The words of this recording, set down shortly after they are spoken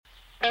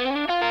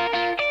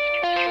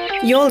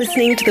You're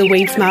listening to the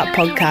Weed Smart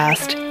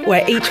podcast,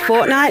 where each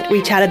fortnight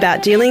we chat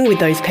about dealing with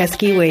those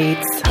pesky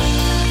weeds.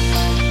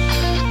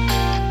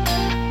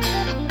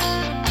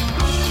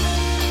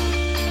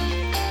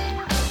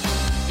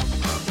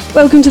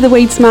 Welcome to the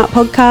Weed Smart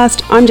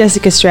podcast. I'm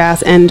Jessica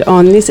Strauss, and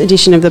on this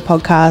edition of the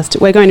podcast,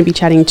 we're going to be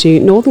chatting to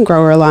Northern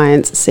Grower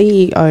Alliance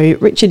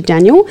CEO Richard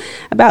Daniel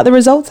about the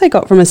results they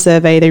got from a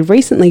survey they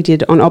recently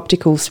did on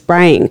optical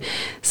spraying.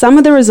 Some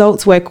of the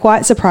results were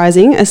quite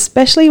surprising,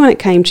 especially when it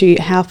came to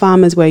how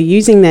farmers were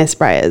using their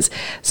sprayers.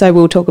 So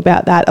we'll talk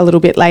about that a little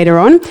bit later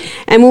on.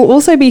 And we'll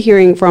also be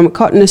hearing from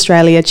Cotton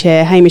Australia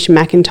Chair Hamish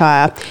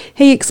McIntyre.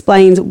 He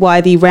explains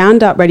why the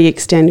Roundup Ready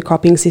Xtend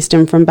cropping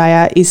system from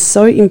Bayer is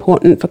so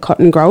important for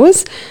cotton growers.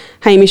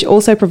 Hamish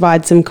also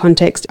provides some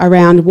context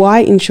around why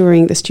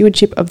ensuring the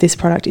stewardship of this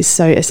product is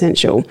so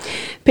essential.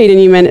 Peter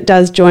Newman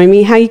does join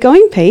me. How are you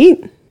going,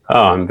 Pete?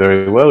 Oh, I'm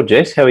very well,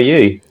 Jess. How are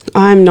you?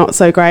 I'm not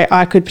so great.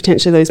 I could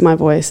potentially lose my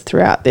voice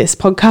throughout this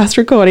podcast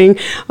recording.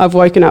 I've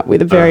woken up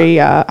with a very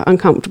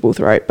uncomfortable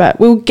throat, but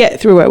we'll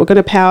get through it. We're going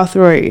to power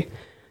through.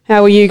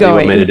 How are you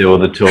going? You want me to do all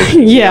the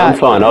talking? Yeah. I'm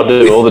fine. I'll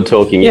do all the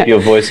talking. If your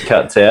voice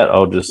cuts out,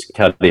 I'll just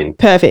cut it in.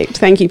 Perfect.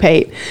 Thank you,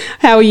 Pete.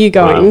 How are you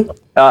going?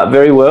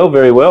 Very well,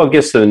 very well. I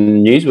guess the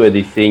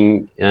newsworthy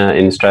thing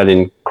in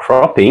Australian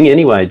cropping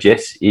anyway,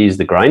 Jess, is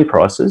the grain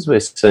prices. We're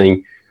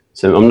seeing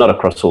some, I'm not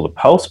across all the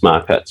pulse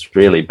markets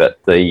really, but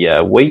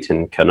the wheat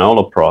and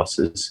canola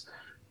prices,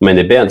 I mean,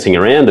 they're bouncing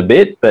around a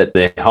bit, but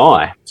they're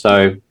high.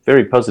 So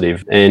very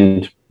positive.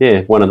 And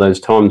yeah, one of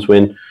those times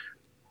when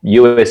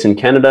US and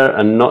Canada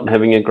are not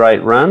having a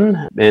great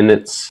run, and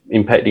it's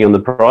impacting on the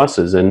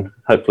prices, and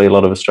hopefully a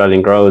lot of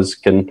Australian growers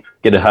can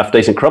get a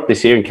half-decent crop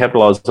this year and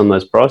capitalise on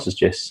those prices,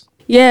 Jess.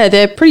 Yeah,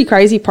 they're pretty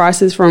crazy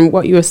prices from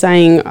what you were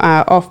saying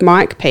off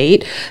mic,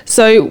 Pete.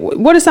 So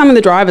what are some of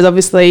the drivers?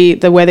 Obviously,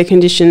 the weather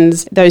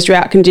conditions, those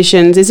drought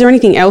conditions. Is there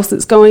anything else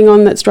that's going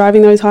on that's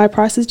driving those high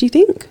prices, do you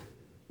think?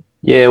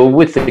 Yeah, well,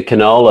 with the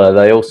canola,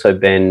 they also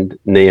banned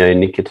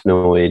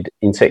neonicotinoid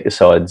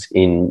insecticides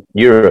in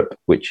Europe,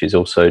 which is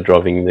also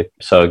driving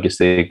so I guess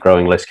they're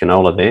growing less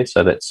canola there,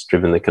 so that's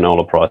driven the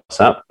canola price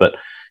up. But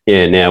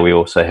yeah, now we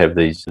also have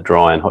these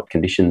dry and hot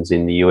conditions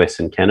in the US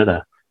and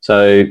Canada.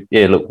 So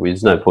yeah, look,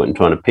 there's no point in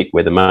trying to pick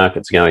where the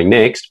market's going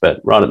next,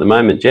 but right at the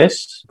moment,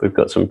 Jess, we've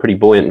got some pretty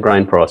buoyant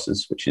grain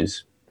prices, which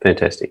is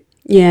fantastic.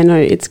 Yeah, no,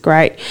 it's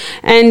great.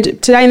 And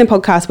today in the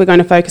podcast, we're going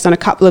to focus on a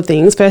couple of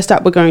things. First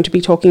up, we're going to be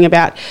talking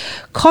about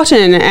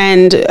cotton,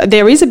 and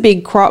there is a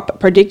big crop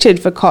predicted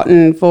for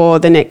cotton for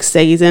the next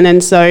season.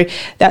 And so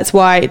that's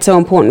why it's so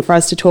important for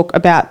us to talk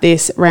about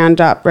this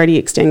Roundup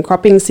Ready Xtend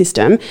cropping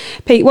system.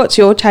 Pete, what's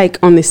your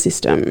take on this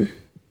system?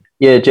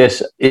 Yeah,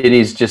 Jess, it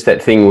is just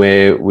that thing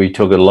where we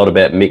talk a lot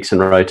about mix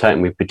and rotate,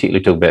 and we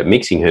particularly talk about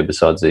mixing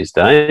herbicides these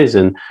days.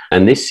 And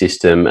this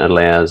system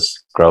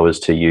allows growers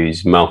to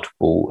use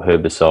multiple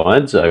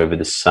herbicides over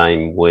the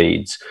same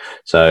weeds.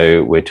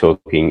 So we're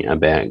talking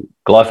about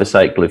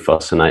glyphosate,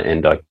 glufosinate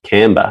and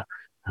dicamba,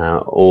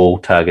 all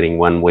targeting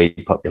one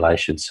weed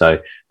population. So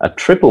a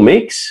triple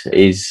mix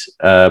is,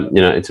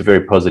 it's a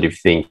very positive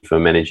thing for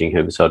managing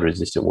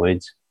herbicide-resistant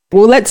weeds.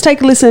 Well, let's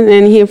take a listen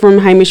and hear from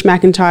Hamish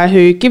McIntyre,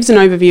 who gives an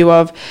overview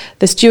of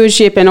the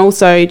stewardship and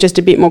also just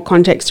a bit more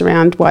context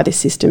around why this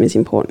system is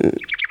important.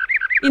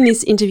 In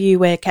this interview,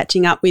 we're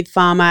catching up with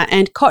farmer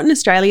and Cotton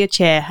Australia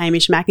Chair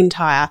Hamish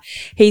McIntyre.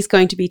 He's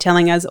going to be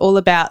telling us all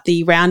about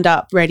the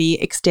Roundup Ready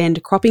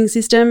Xtend cropping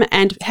system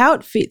and how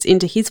it fits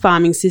into his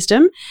farming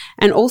system,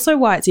 and also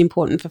why it's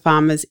important for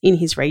farmers in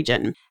his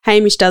region.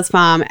 Hamish does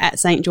farm at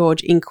St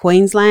George in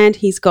Queensland.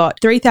 He's got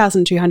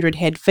 3,200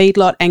 head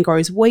feedlot and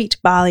grows wheat,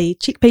 barley,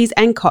 chickpeas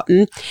and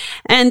cotton.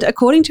 And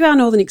according to our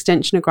Northern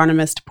Extension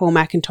agronomist, Paul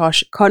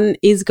McIntosh, cotton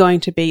is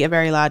going to be a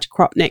very large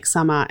crop next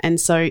summer.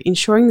 And so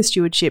ensuring the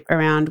stewardship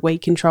around weed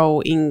control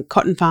in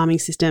cotton farming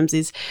systems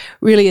is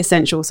really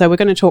essential. So we're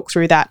going to talk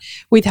through that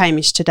with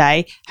Hamish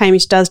today.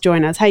 Hamish does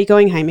join us. How are you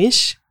going,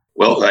 Hamish?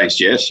 Well, thanks,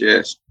 Jess.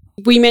 Yes.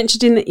 We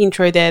mentioned in the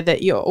intro there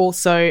that you're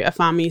also a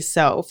farmer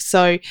yourself.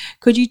 So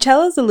could you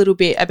tell us a little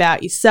bit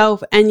about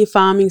yourself and your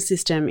farming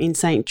system in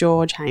St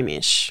George,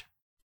 Hamish?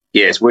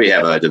 Yes, we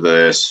have a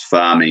diverse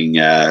farming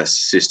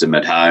system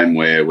at home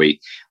where we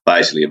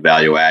basically are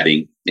value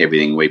adding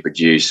everything we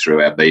produce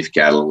through our beef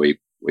cattle. We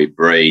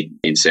breed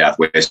in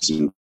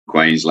southwestern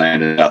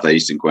Queensland and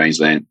southeastern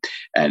Queensland,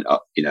 and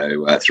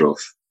through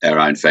our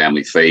own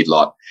family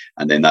feedlot,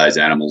 and then those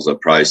animals are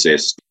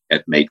processed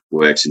at meat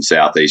works in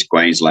southeast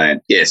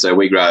Queensland. Yeah, so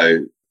we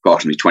grow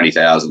approximately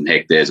 20,000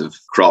 hectares of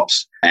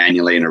crops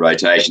annually in a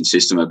rotation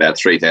system. About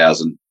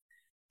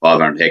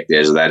 3,500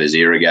 hectares of that is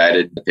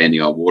irrigated,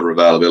 depending on water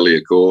availability,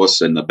 of course,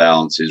 and the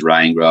balance is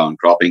rain grow and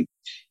cropping.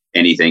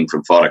 Anything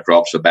from fodder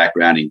crops for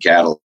backgrounding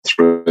cattle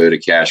through to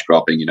cash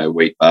cropping,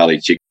 wheat,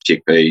 barley,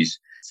 chickpeas,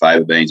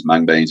 favour beans,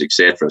 mung beans,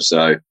 etc.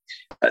 So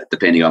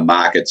depending on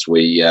markets,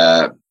 we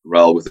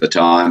roll with the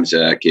times,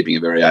 keeping a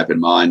very open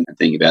mind and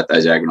thinking about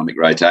those agronomic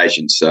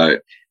rotations. So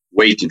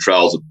weed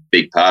control is a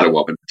big part of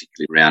what,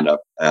 particularly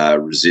Roundup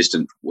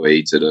resistant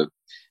weeds that are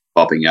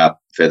popping up,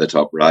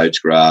 feathertop Rhodes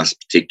grass,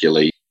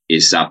 particularly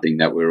is something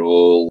that we're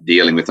all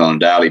dealing with on a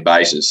daily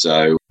basis.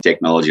 So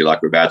technology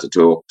like we're about to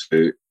talk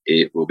to,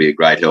 it will be a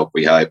great help,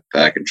 we hope,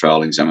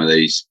 controlling some of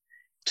these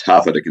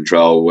tougher to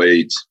control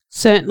weeds.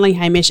 Certainly,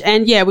 Hamish.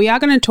 And yeah, we are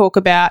going to talk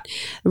about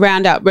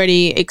Roundup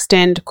Ready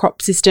Extend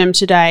crop system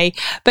today.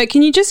 But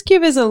can you just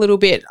give us a little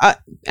bit,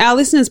 our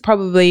listeners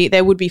probably,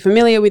 they would be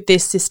familiar with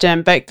this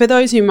system, but for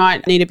those who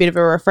might need a bit of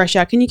a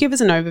refresher, can you give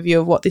us an overview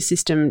of what this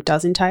system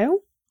does entail?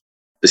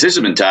 The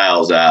system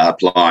entails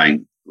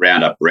applying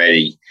Roundup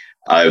Ready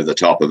over the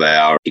top of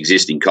our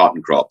existing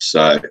cotton crops.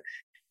 So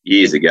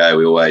years ago,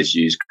 we always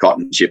used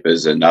cotton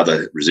chippers and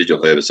other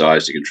residual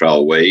herbicides to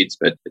control weeds,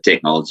 but the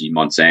technology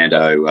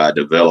Monsanto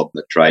developed,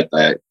 the trait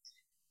they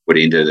put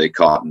into the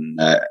cotton,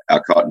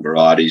 our cotton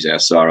varieties, our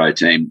Siro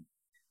team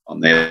on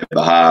their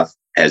behalf,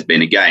 has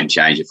been a game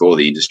changer for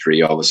the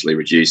industry, obviously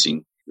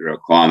reducing the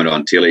requirement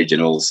on tillage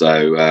and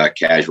also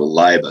casual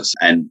labour.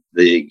 And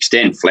the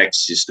Extend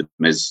Flex system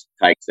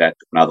takes that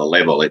to another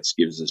level. It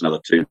gives us another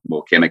two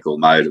more chemical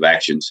mode of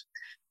actions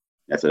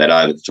for that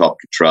over-the-top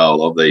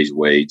control of these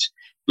weeds.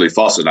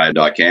 Glufosinate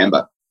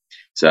dicamba,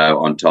 so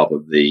on top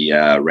of the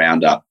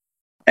Roundup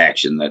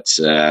action that's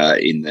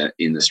in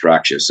the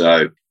structure.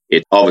 So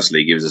it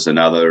obviously gives us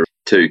another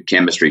two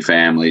chemistry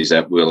families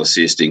that will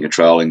assist in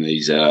controlling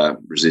these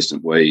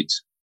resistant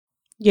weeds.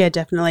 Yeah,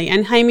 definitely.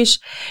 And Hamish,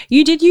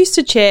 you did used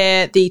to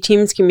chair the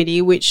TIMS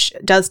committee, which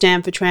does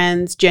stand for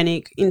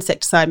Transgenic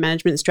Insecticide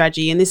Management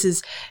Strategy. And this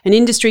is an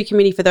industry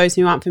committee, for those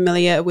who aren't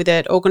familiar with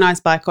it,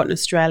 organised by Cotton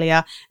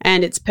Australia.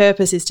 And its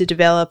purpose is to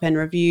develop and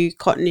review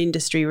cotton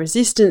industry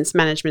resistance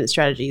management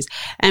strategies.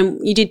 And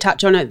you did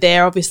touch on it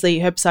there. Obviously,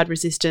 herbicide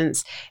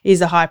resistance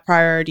is a high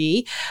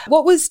priority.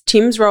 What was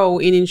TIMS' role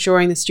in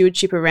ensuring the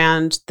stewardship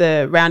around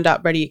the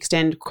Roundup Ready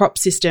Extend crop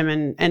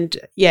system? And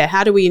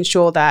how do we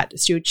ensure that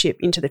stewardship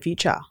into the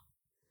future?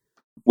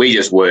 We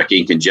just work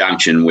in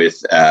conjunction with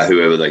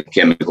whoever the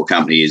chemical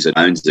company is that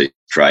owns the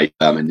trait.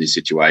 In this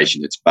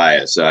situation, it's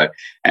Bayer.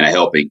 And are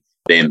helping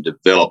them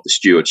develop the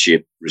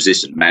stewardship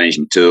resistant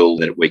management tool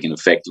that we can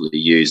effectively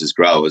use as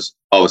growers.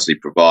 Obviously,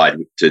 provide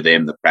to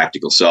them the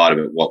practical side of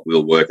it, what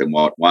will work and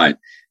what won't.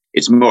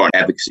 It's more an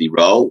advocacy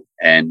role,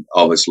 and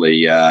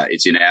obviously,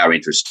 it's in our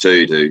interest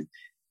too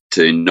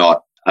to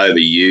not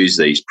overuse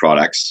these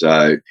products.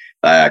 So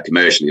they are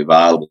commercially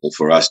available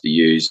for us to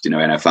use, in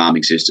our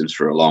farming systems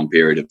for a long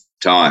period of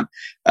time.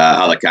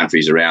 Other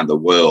countries around the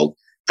world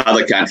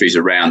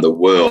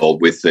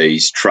with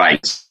these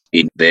traits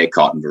in their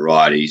cotton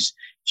varieties,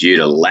 due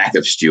to lack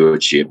of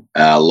stewardship,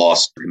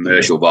 lost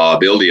commercial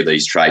viability of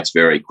these traits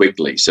very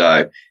quickly.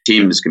 So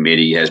TIMS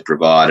committee has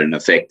provided an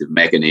effective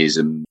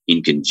mechanism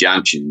in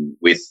conjunction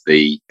with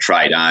the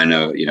trait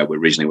owner,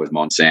 originally was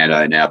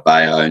Monsanto, now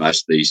Bayer own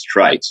most of these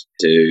traits,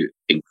 to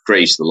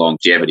increase the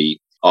longevity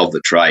of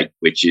the trait,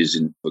 which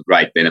is a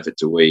great benefit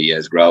to we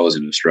as growers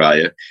in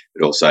Australia,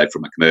 but also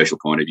from a commercial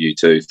point of view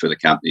too for the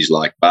companies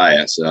like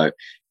Bayer. So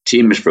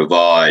TIMS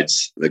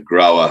provides the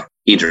grower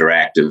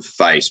interactive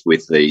face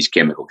with these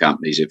chemical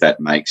companies, if that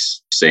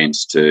makes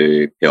sense,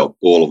 to help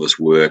all of us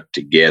work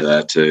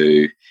together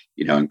to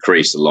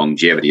increase the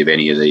longevity of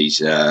any of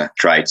these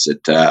traits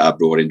that are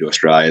brought into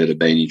Australia that have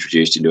been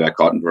introduced into our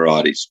cotton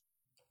varieties.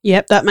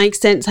 Yep, that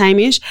makes sense,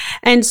 Hamish.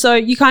 And so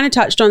you kind of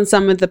touched on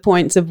some of the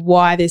points of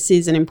why this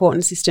is an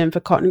important system for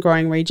cotton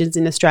growing regions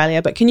in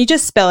Australia, but can you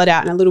just spell it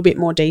out in a little bit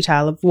more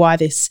detail of why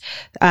this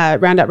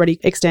Roundup Ready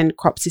Extend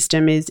crop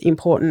system is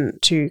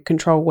important to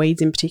control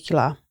weeds in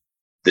particular?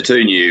 The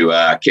two new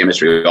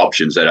chemistry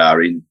options that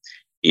are in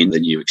the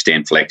new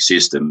Extend Flex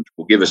system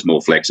will give us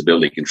more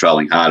flexibility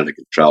controlling harder to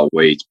control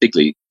weeds,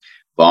 particularly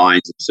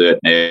vines in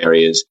certain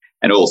areas,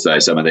 and also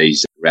some of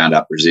these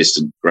Roundup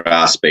resistant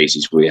grass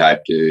species we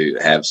hope to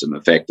have some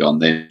effect on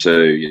them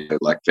too,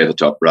 like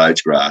feathertop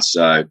roach grass.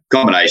 So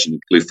combination of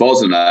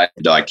glufosinate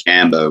and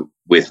dicamba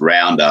with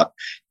Roundup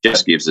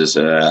just gives us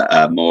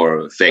a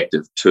more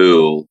effective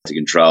tool to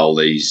control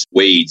these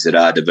weeds that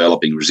are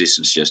developing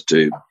resistance just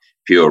to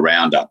pure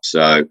Roundup.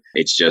 So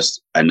it's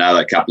just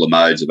another couple of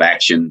modes of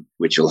action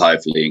which will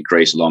hopefully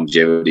increase the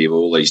longevity of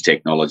all these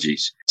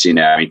technologies. It's in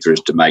our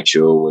interest to make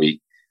sure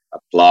we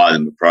apply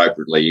them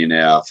appropriately in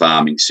our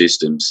farming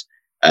systems,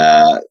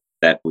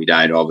 that we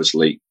don't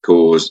obviously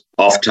cause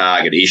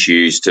off-target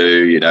issues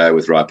too,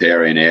 with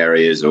riparian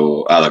areas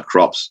or other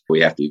crops. We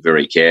have to be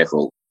very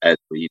careful as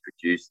we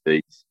introduce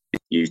these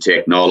new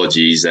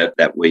technologies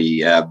that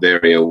we are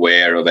very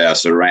aware of our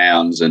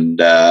surrounds and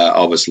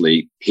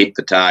obviously hit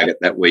the target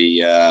that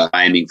we are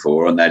aiming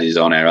for, and that is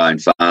on our own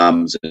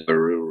farms. And a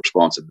real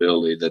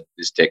responsibility that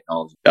this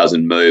technology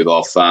doesn't move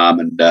off farm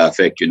and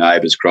affect your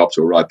neighbours' crops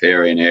or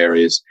riparian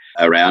areas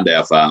around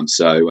our farms.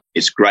 So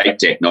it's great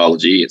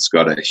technology. It's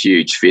got a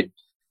huge fit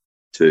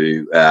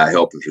to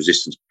help with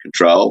resistance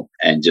control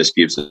and just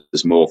gives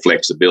us more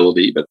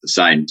flexibility. But at the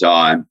same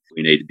time,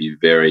 we need to be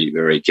very,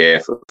 very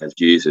careful as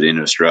use it in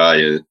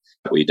Australia.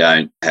 We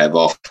don't have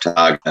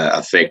off-target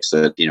effects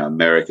that,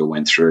 America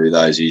went through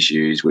those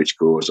issues, which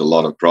caused a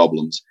lot of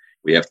problems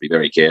we have to be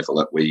very careful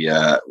that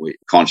we're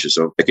conscious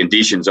of the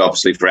conditions,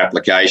 obviously, for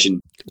application.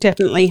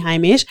 Definitely,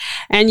 Hamish.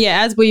 And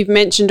yeah, as we've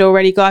mentioned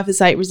already,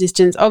 glyphosate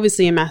resistance,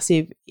 obviously a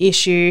massive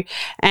issue.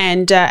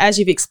 And as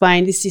you've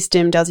explained, this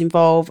system does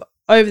involve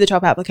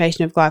over-the-top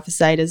application of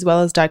glyphosate as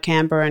well as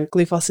dicamba and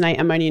glufosinate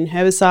ammonium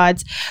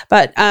herbicides.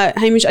 But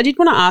Hamish, I did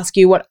want to ask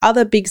you what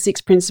other Big Six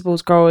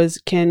principles growers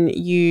can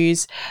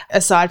use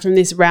aside from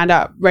this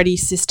Roundup Ready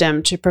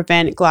system to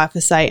prevent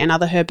glyphosate and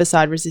other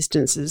herbicide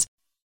resistances.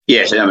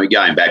 Yes, and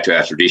going back to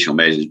our traditional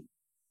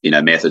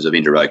methods of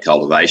inter-row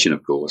cultivation,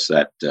 of course,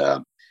 that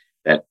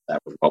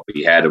was what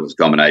we had. It was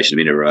a combination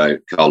of inter-row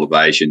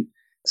cultivation,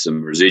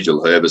 some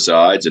residual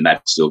herbicides, and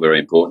that's still very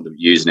important to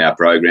use in our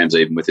programs,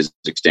 even with this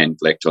Extend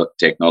Collect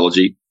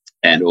technology,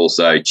 and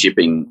also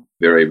chipping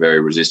very,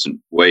 very resistant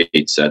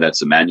weeds. So that's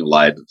the manual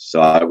labour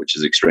side, which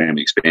is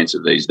extremely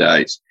expensive these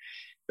days.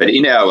 But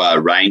in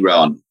our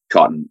rain-grown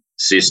cotton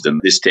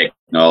system, this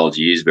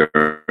technology is very,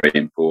 very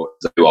important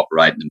to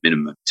operate in the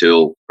minimum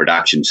till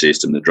production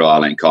system, the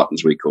dryland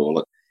cottons we call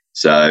it.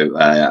 So,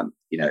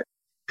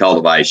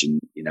 cultivation,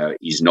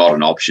 is not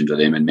an option to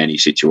them in many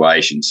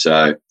situations.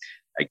 So,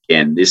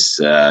 again, this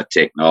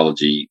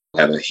technology will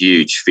have a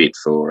huge fit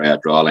for our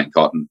dryland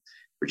cotton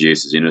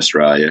producers in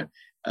Australia,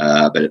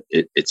 but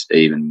it's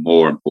even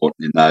more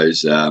important in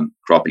those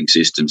cropping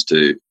systems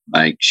to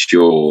make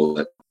sure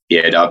that,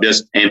 I'm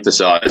just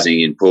emphasising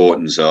the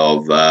importance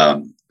of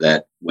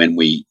that when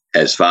we,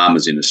 as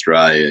farmers in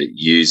Australia,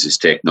 use this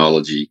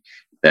technology,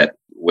 that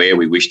where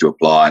we wish to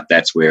apply it,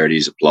 that's where it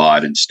is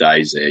applied and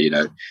stays there,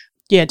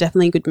 Yeah,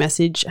 definitely a good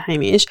message,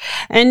 Hamish.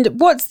 And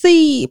what's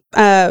the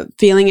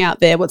feeling out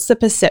there? What's the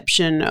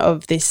perception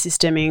of this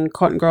system in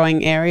cotton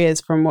growing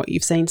areas from what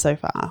you've seen so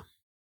far?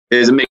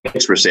 There's a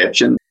mixed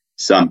reception.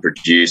 Some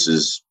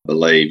producers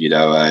believe,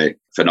 a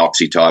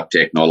phenoxy type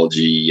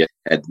technology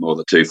had more of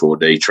the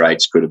 2,4-D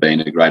traits could have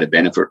been a greater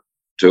benefit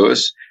to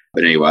us.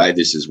 But anyway,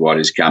 this is what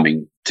is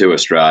coming to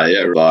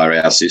Australia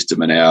via our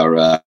system and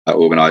our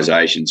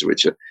organisations,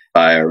 which are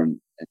Bayer and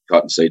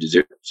cottonseed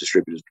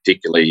distributors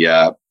particularly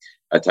are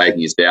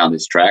taking us down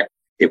this track.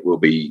 It will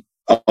be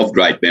of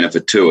great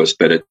benefit to us,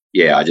 but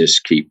I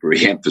just keep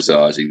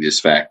re-emphasising this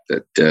fact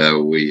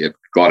that we have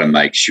got to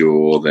make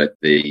sure that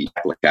the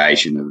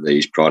application of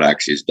these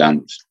products is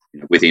done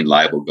within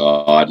label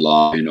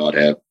guidelines, do not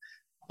have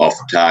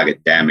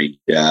off-target damage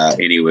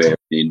anywhere in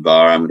the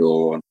environment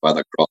or on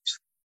other crops.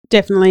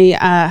 Definitely,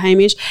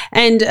 Hamish.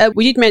 And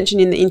we did mention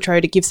in the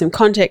intro to give some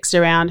context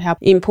around how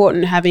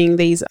important having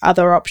these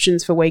other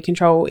options for weed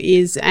control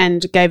is,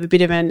 and gave a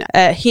bit of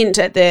a hint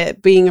at there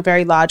being a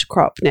very large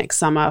crop next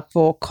summer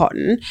for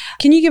cotton.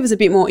 Can you give us a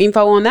bit more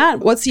info on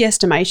that? What's the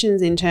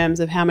estimations in terms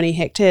of how many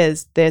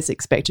hectares there's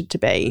expected to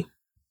be?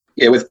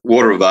 Yeah, with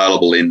water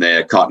available in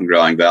their cotton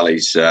growing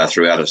valleys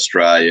throughout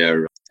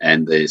Australia,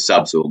 and the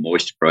subsoil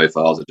moisture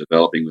profiles are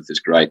developing with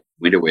this great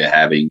winter we're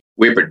having,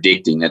 we're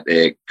predicting that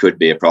there could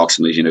be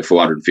approximately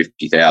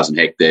 450,000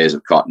 hectares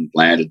of cotton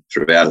planted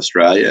throughout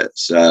Australia.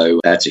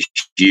 So that's a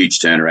huge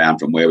turnaround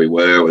from where we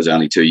were. It was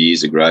only 2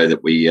 years ago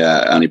that we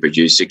only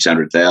produced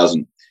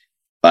 600,000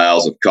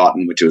 bales of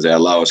cotton, which was our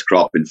lowest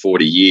crop in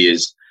 40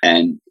 years.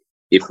 And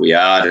if we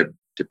are to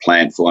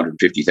plant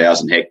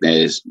 450,000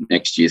 hectares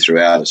next year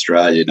throughout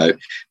Australia,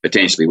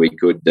 potentially we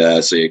could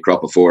see a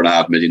crop of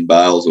 4.5 million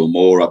bales or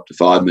more, up to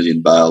 5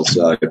 million bales.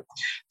 So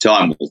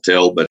time will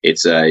tell, but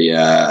it's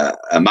a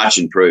much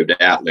improved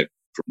outlook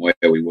from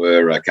where we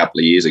were a couple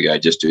of years ago,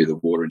 just due to the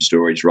water and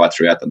storage right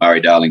throughout the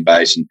Murray-Darling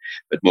Basin,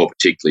 but more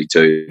particularly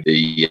to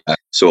the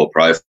soil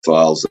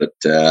profiles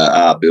that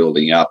are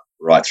building up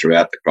right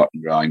throughout the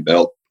cotton growing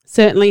belt.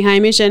 Certainly,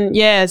 Hamish.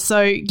 And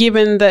so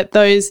given that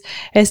those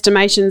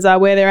estimations are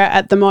where they're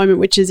at the moment,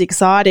 which is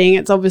exciting,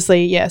 it's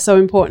obviously, so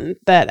important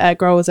that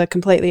growers are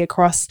completely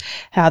across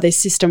how this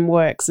system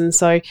works. And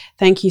so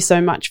thank you so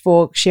much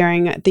for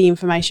sharing the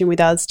information with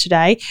us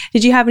today.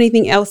 Did you have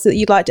anything else that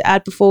you'd like to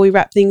add before we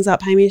wrap things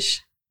up,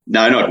 Hamish?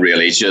 No, not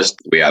really. It's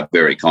just we are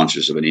very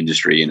conscious of an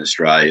industry in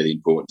Australia, the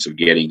importance of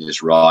getting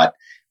this right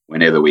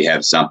whenever we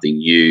have something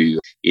new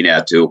in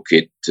our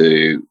toolkit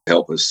to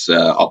help us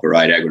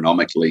operate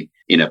agronomically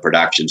in a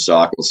production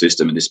cycle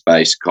system, in this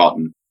case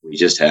cotton. We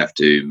just have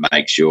to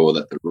make sure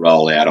that the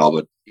rollout of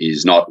it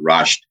is not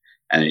rushed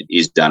and it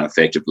is done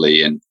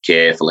effectively and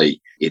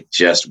carefully. It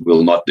just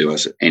will not do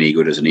us any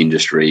good as an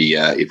industry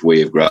if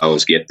we as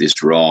growers get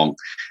this wrong,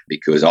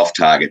 because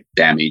off-target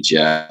damage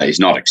is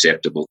not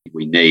acceptable.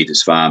 We need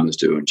as farmers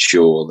to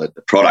ensure that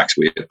the products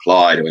we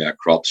apply to our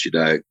crops,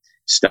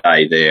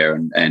 stay there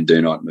and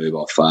do not move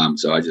off farm.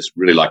 So I just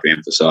really like to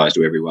emphasise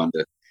to everyone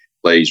to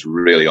please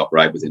really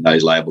operate within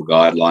those label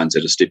guidelines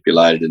that are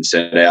stipulated and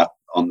set out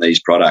on these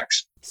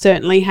products.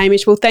 Certainly,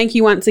 Hamish. Well, thank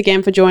you once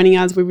again for joining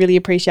us. We really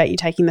appreciate you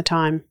taking the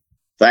time.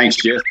 Thanks,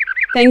 Jeff.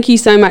 Thank you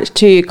so much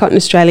to Cotton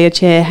Australia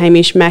Chair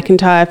Hamish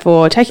McIntyre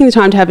for taking the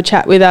time to have a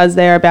chat with us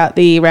there about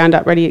the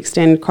Roundup Ready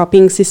Xtend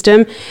cropping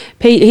system.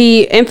 Pete,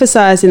 he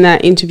emphasised in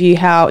that interview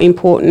how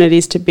important it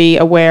is to be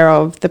aware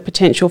of the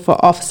potential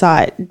for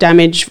off-site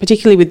damage,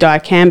 particularly with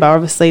dicamba.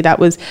 Obviously, that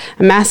was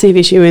a massive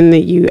issue in the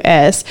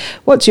US.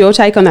 What's your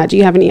take on that? Do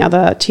you have any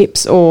other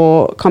tips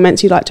or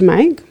comments you'd like to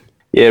make?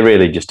 Yeah,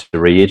 really just to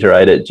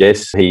reiterate it,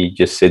 Jess, he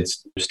just said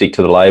stick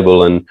to the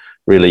label and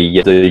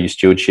really do your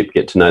stewardship,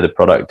 get to know the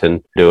product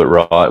and do it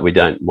right. We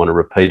don't want a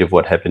repeat of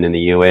what happened in the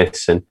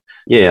US. And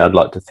yeah, I'd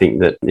like to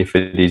think that if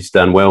it is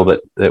done well,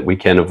 that we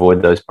can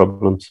avoid those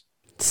problems.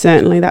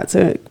 Certainly, that's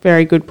a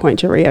very good point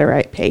to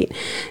reiterate, Pete.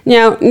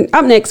 Now,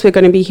 up next, we're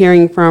going to be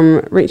hearing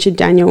from Richard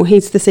Daniel.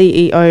 He's the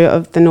CEO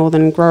of the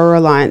Northern Grower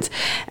Alliance,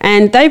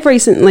 and they've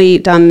recently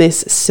done this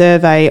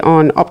survey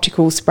on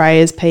optical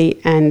sprayers, Pete,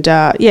 and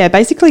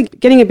basically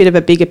getting a bit of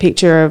a bigger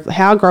picture of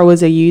how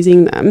growers are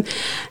using them.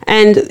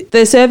 And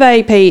the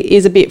survey, Pete,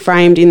 is a bit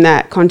framed in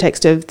that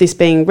context of this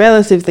being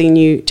relatively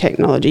new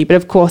technology, but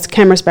of course,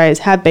 camera sprayers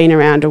have been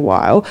around a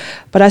while.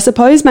 But I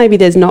suppose maybe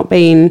there's not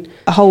been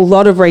a whole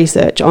lot of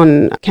research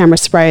on camera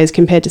sprayers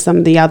compared to some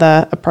of the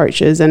other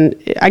approaches, and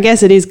I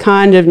guess it is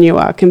kind of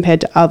newer compared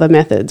to other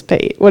methods.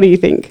 Pete, what do you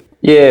think?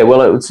 Yeah,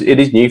 well, it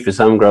is new for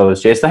some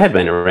growers, Jess. They have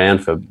been around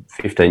for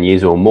 15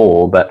 years or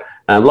more, but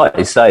like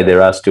you say,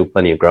 there are still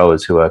plenty of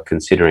growers who are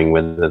considering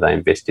whether they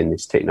invest in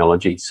this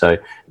technology. So,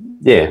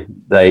 yeah,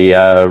 they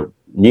are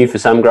new for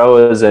some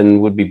growers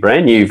and would be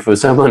brand new for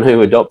someone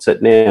who adopts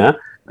it now.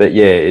 But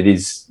yeah, it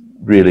is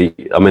really,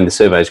 I mean, the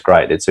survey is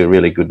great. It's a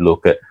really good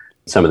look at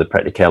some of the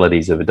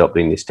practicalities of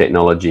adopting this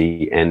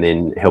technology and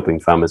then helping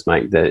farmers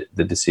make the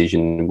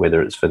decision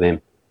whether it's for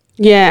them.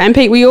 Yeah, and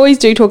Pete, we always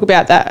do talk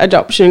about that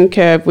adoption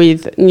curve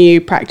with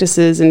new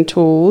practices and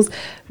tools.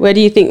 Where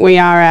do you think we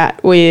are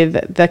at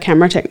with the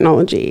camera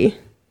technology?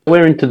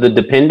 We're into the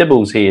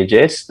dependables here,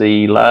 Jess,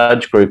 the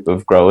large group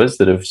of growers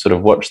that have sort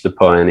of watched the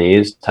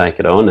pioneers take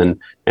it on and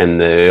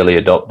the early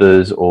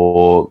adopters,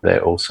 or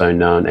they're also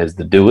known as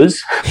the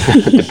doers,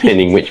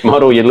 depending which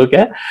model you look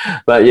at.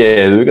 But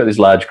yeah, we've got this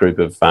large group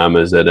of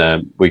farmers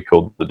that we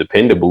call the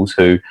dependables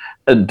who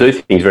do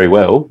things very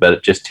well,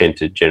 but just tend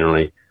to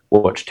generally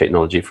watch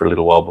technology for a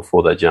little while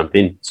before they jump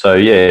in. So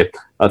yeah,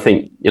 I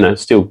think,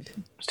 still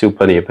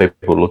plenty of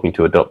people looking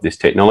to adopt this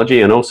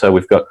technology. And also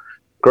we've got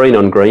green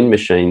on green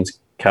machines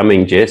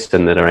coming, Jess,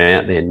 and that are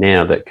out there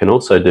now that can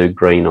also do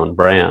green on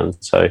brown.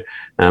 So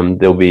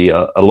there'll be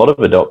a lot of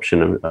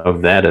adoption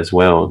of that as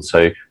well.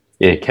 So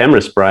yeah, camera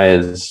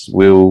sprayers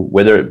will,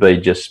 whether it be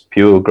just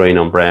pure green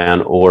on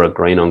brown or a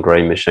green on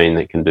green machine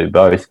that can do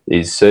both,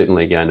 is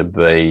certainly going to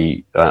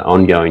be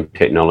ongoing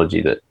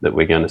technology that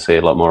we're going to see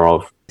a lot more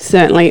of.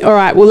 Certainly. All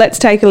right, well, let's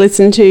take a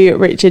listen to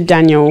Richard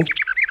Daniel.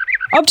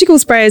 Optical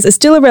sprayers are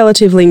still a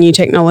relatively new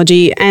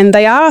technology and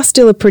they are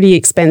still a pretty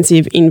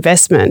expensive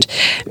investment.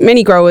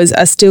 Many growers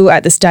are still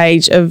at the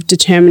stage of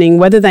determining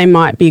whether they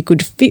might be a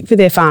good fit for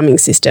their farming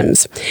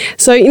systems.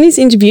 So in this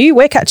interview,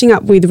 we're catching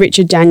up with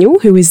Richard Daniel,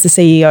 who is the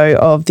CEO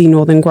of the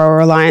Northern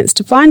Grower Alliance,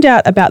 to find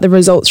out about the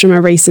results from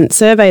a recent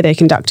survey they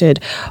conducted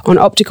on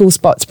optical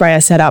spot sprayer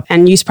setup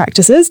and use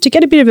practices to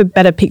get a bit of a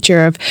better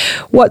picture of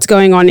what's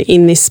going on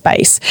in this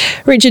space.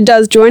 Richard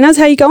does join us.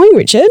 How are you going,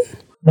 Richard?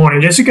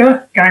 Morning,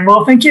 Jessica. Going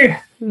well, thank you.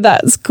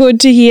 That's good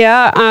to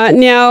hear.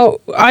 Now,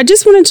 I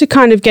just wanted to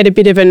kind of get a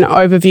bit of an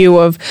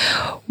overview of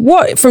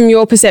what, from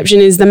your perception,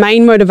 is the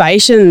main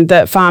motivation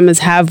that farmers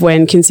have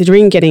when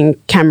considering getting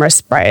camera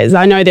sprayers.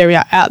 I know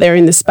they're out there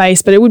in the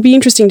space, but it would be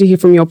interesting to hear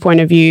from your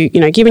point of view,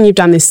 given you've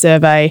done this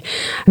survey,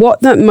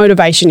 what the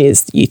motivation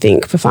is, you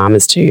think, for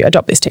farmers to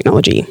adopt this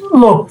technology.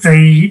 Look,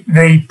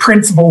 the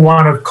principal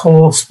one, of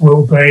course,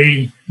 will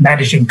be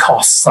managing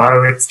costs.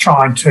 So it's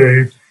trying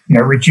to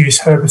reduce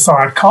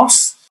herbicide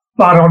costs.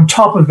 But on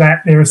top of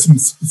that, there are some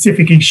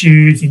specific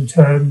issues in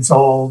terms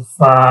of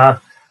the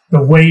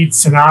weed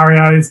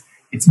scenarios.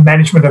 It's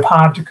management of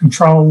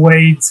hard-to-control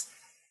weeds.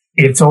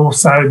 It's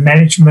also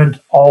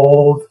management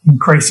of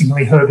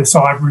increasingly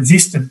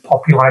herbicide-resistant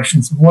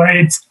populations of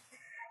weeds.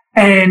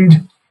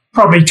 And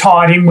probably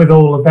tied in with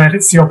all of that,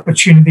 it's the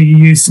opportunity to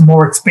use some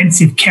more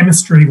expensive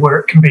chemistry where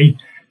it can be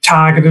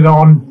targeted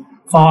on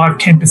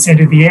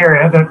 5-10% of the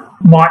area that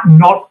might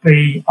not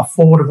be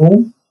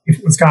affordable if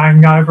it was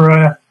going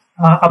over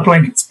a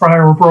blanket spray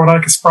or a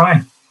broadacre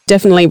spray.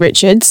 Definitely,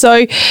 Richard.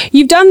 So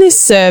you've done this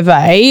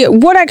survey.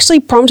 What actually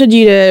prompted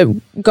you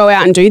to go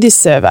out and do this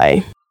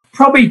survey?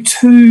 Probably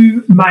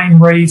two main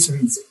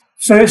reasons.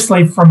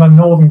 Firstly, from a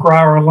Northern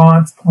Grower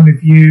Alliance point of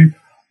view,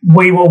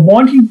 we were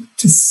wanting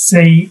to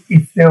see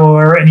if there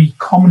were any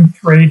common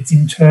threads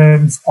in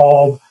terms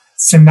of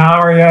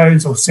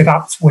scenarios or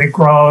setups where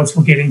growers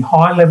were getting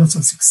high levels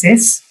of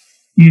success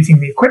using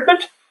the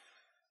equipment,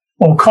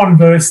 or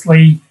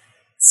conversely,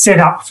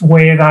 setups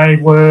where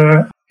they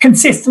were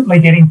consistently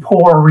getting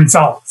poorer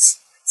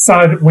results,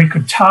 so that we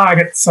could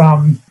target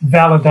some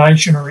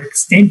validation or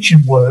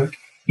extension work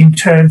in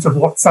terms of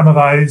what some of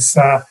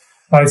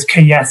those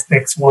key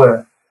aspects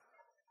were.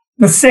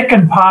 The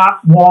second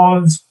part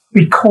was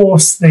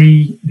because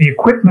the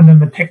equipment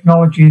and the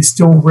technology is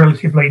still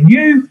relatively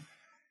new,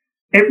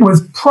 it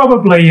was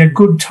probably a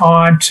good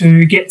time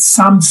to get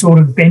some sort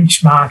of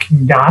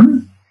benchmarking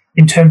done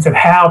in terms of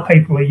how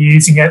people are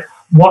using it,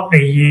 what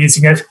they're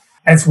using it,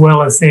 as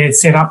well as their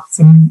setups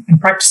and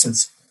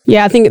practices.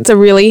 Yeah, I think it's a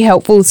really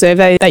helpful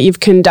survey that you've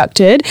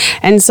conducted.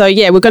 And so,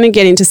 yeah, we're going to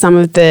get into some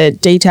of the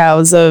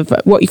details of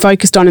what you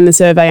focused on in the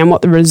survey and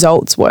what the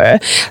results were.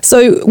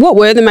 So what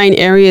were the main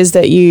areas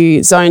that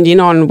you zoned in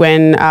on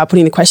when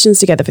putting the questions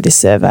together for this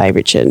survey,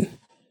 Richard?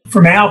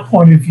 From our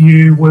point of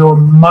view, we were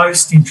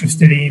most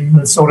interested in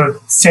the sort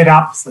of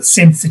setups, the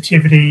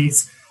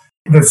sensitivities,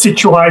 the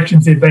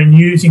situations they've been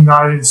using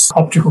those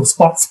optical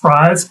spot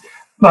sprayers.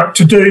 But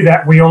to do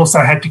that, we also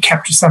had to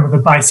capture some of the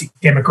basic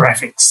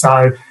demographics.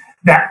 So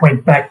that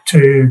went back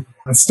to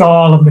the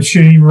style of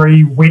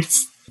machinery,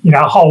 width,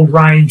 a whole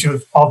range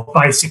of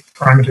basic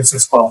parameters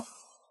as well.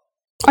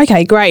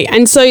 Okay, great.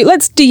 And so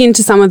let's dig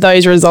into some of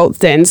those results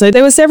then. So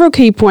there were several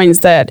key points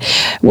that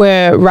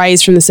were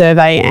raised from the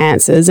survey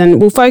answers, and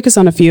we'll focus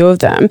on a few of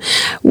them.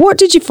 What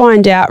did you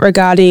find out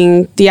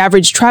regarding the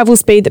average travel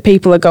speed that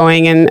people are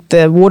going and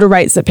the water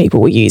rates that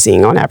people were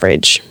using on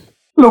average?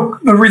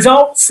 Look, the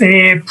results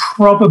there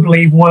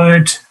probably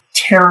weren't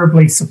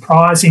terribly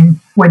surprising.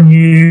 When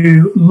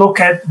you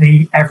look at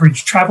the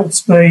average travel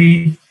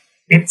speed,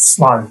 it's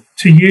slow.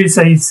 To use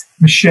these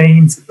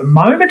machines at the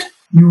moment,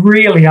 you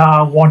really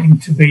are wanting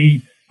to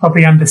be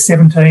probably under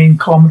 17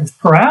 kilometres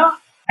per hour,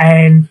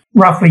 and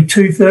roughly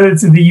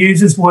 2/3 of the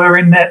users were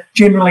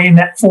generally in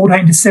that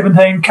 14 to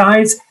 17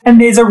 Ks,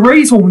 and there's a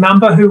reasonable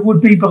number who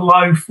would be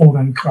below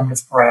 14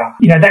 kilometres per hour.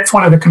 That's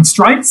one of the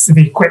constraints of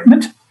the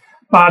equipment,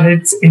 but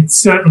it's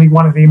certainly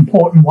one of the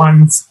important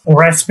ones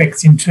or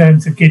aspects in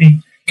terms of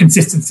getting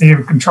consistency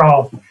of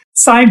control.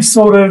 Same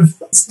sort of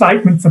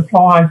statements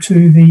apply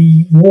to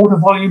the water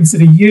volumes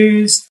that are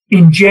used.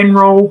 In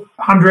general,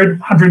 100,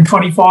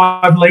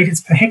 125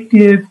 litres per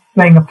hectare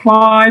being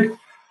applied,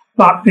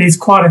 but there's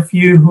quite a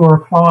few who are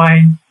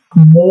applying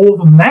more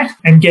than that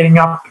and getting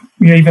up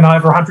even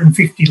over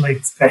 150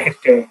 litres per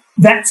hectare.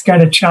 That's going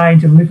to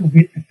change a little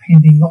bit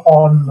depending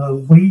on the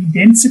weed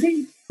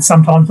density,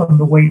 sometimes on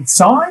the weed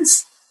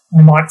size.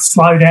 They might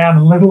slow down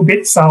a little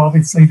bit, so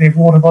obviously their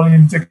water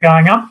volumes are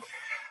going up.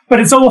 But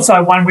it's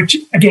also one which,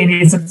 again,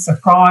 isn't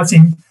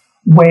surprising,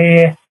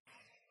 where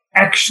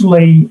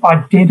actually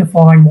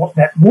identifying what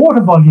that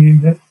water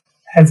volume that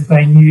has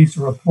been used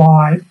or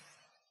applied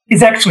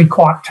is actually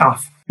quite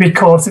tough,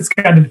 because it's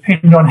going to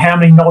depend on how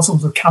many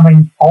nozzles are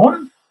coming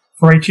on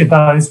for each of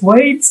those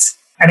weeds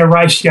and a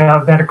ratio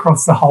of that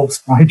across the whole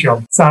spray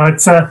job. So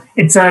it's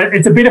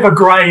a bit of a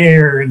grey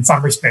area in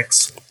some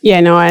respects.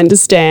 Yeah, no, I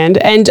understand.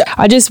 And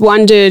I just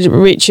wondered,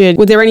 Richard,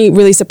 were there any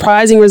really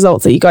surprising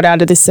results that you got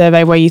out of this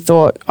survey where you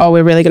thought,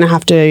 we're really going to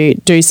have to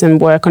do some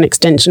work on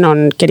extension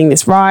on getting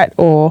this right?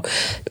 Or,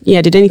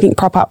 did anything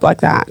crop up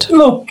like that?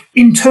 Look,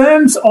 in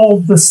terms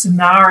of the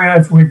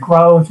scenarios where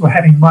growers were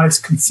having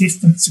most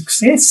consistent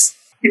success,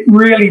 it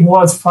really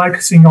was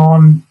focusing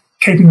on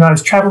keeping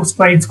those travel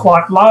speeds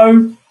quite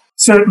low,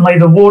 certainly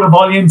the water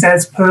volumes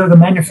as per the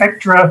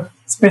manufacturer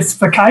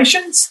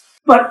specifications.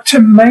 But to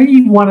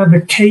me, one of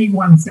the key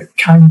ones that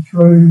came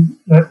through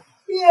that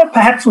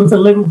perhaps was a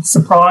little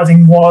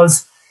surprising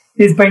was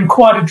there's been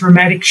quite a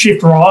dramatic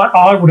shift, or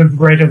I would have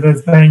read it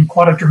as being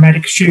quite a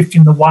dramatic shift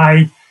in the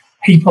way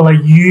people are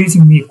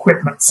using the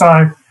equipment.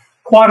 So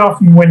quite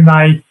often when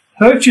they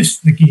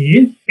purchased the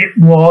gear, it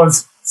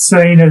was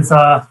seen as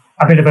a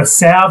bit of a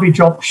salvage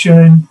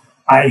option,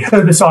 a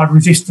herbicide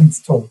resistance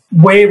tool.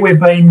 Where we've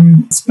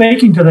been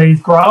speaking to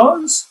these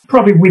growers,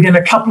 probably within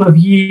a couple of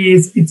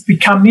years, it's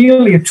become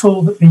nearly a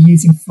tool that they're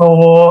using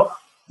for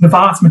the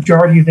vast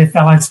majority of their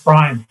fallow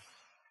spraying.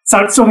 So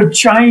it's sort of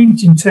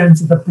changed in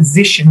terms of the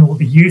position or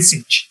the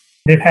usage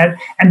they've had.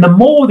 And the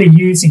more they're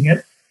using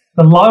it,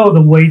 the lower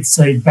the weed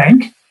seed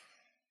bank.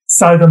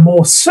 So the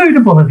more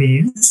suitable it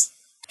is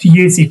to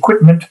use the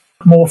equipment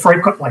more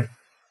frequently.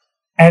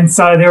 And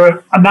so there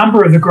are a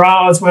number of the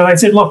growers where they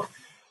said, look,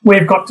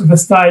 we've got to the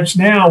stage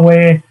now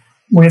where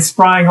we're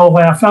spraying all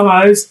our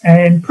fallows,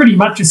 and pretty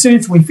much as soon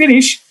as we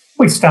finish,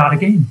 we start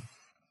again.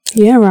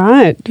 Yeah,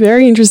 right.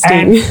 Very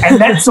interesting. And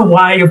that's a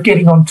way of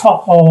getting on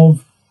top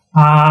of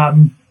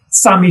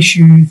some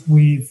issues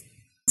with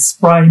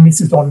spray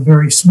misses on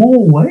very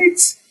small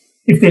weeds.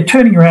 If they're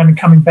turning around and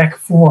coming back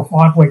 4 or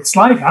 5 weeks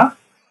later,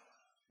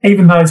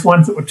 even those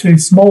ones that were too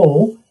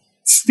small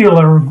still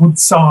are a good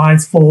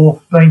size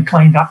for being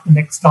cleaned up the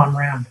next time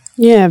round.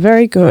 Yeah,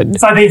 very good.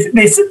 So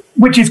there's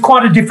which is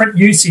quite a different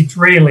usage,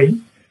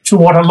 really, to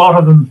what a lot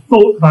of them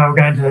thought they were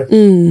going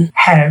to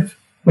have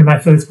when they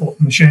first bought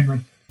the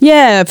machinery.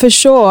 Yeah, for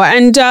sure.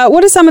 And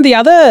what are some of the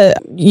other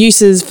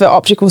uses for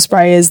optical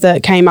sprayers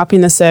that came up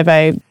in the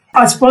survey?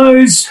 I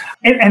suppose,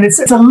 and it's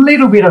a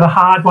little bit of a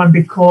hard one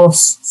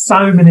because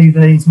so many of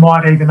these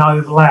might even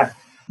overlap.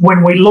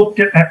 When we looked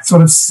at that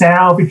sort of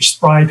salvage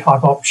spray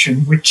type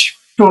option, which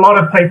to a lot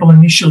of people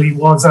initially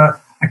was a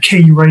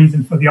key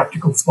reason for the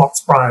optical spot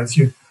sprayers.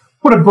 You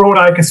put a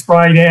broadacre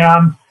spray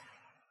down,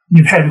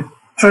 you've had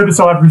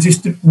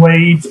herbicide-resistant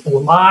weeds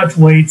or large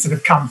weeds that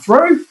have come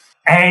through.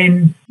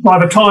 And by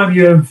the time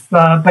you've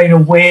been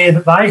aware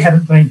that they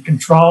haven't been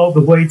controlled,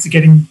 the weeds are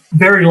getting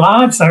very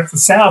large, so it's a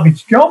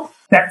salvage job.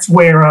 That's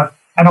where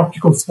an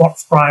optical spot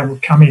sprayer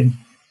would come in.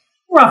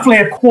 Roughly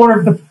a quarter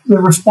of the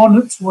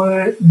respondents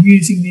were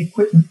using the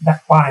equipment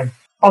that way.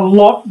 A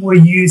lot were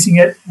using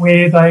it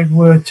where they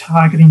were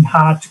targeting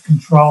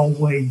hard-to-control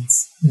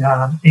weeds.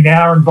 In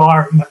our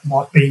environment, that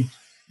might be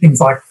things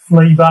like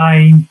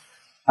fleabane,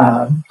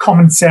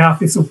 common sow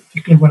thistle,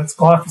 particularly when it's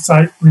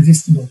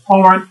glyphosate-resistant or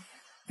tolerant,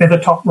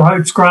 feathertop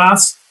Rhodes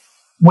grass,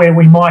 where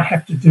we might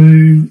have to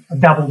do a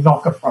double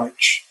knock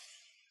approach.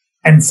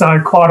 And so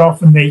quite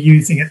often they're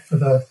using it for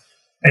the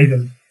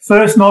either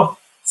first knock,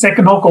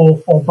 second knock,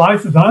 or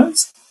both of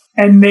those.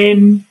 And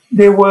then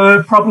there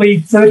were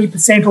probably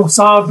 30% or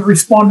so of the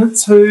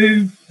respondents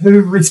who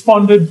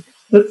responded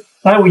that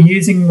they were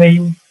using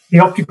the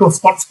optical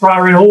spot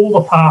sprayer in all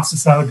the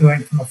passes they were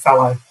doing from a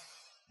fallow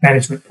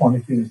management point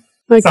of view.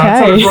 Okay. So it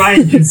sort of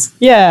ranges,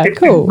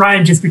 cool. It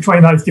ranges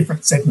between those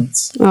different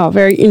segments. Oh,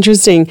 very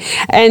interesting.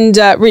 And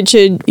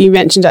Richard, you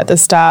mentioned at the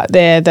start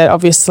there that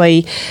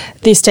obviously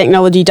this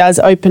technology does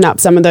open up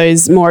some of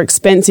those more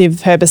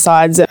expensive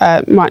herbicides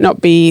that might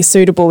not be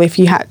suitable if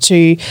you had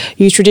to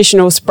use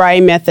traditional spray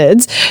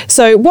methods.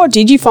 So what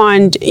did you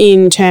find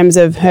in terms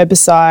of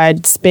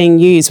herbicides being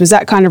used? Was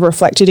that kind of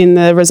reflected in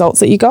the results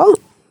that you got?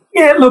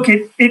 Yeah, look,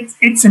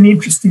 it's an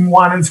interesting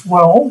one as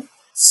well.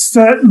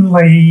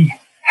 Certainly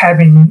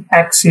having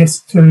access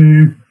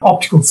to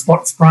optical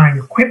spot spraying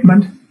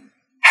equipment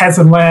has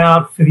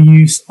allowed for the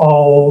use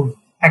of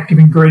active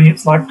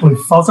ingredients like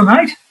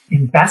glufosinate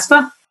in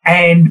Basta.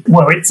 And,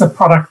 well, it's a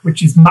product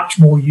which is much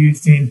more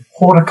used in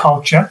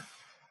horticulture,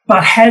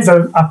 but has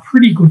a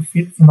pretty good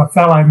fit from a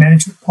fallow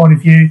management point of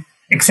view,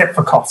 except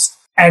for cost.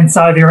 And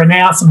so there are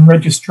now some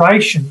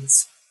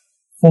registrations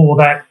for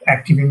that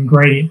active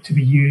ingredient to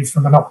be used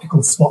from an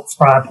optical spot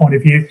sprayer point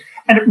of view.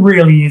 And it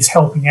really is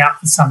helping out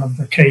for some of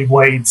the key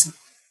weeds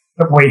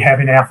that we have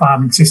in our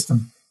farming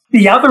system.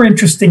 The other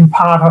interesting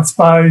part, I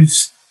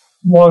suppose,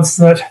 was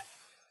that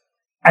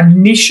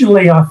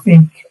initially, I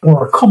think,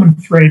 or a common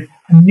thread,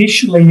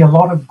 initially a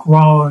lot of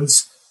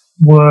growers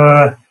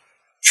were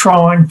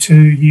trying to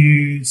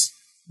use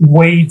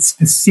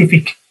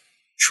weed-specific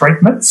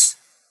treatments.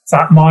 So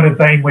it might have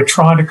been we're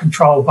trying to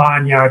control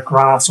barnyard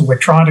grass, or we're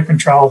trying to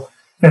control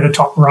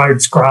feathertop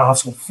Rhodes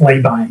grass or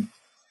fleabane,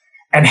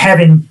 and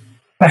having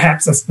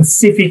perhaps a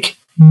specific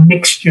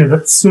mixture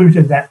that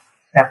suited that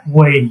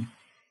weed.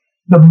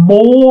 The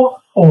more,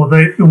 or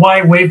the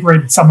way we've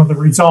read some of the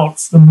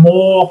results, the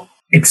more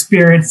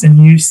experience and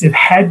use they've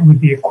had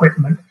with the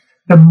equipment,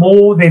 the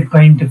more they've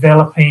been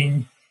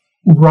developing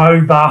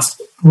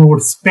robust,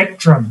 broad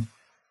spectrum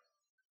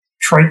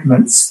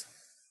treatments,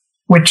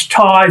 which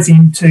ties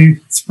into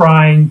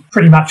spraying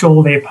pretty much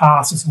all their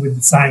passes with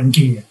the same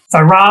gear.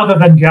 So rather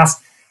than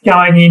just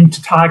going in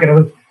to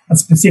target a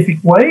specific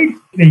weed,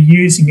 they're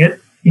using it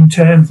in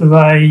terms of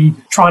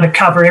trying to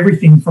cover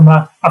everything from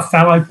a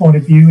fallow point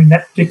of view in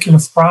that particular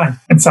spray.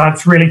 And so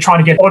it's really trying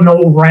to get an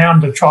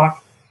all-rounder type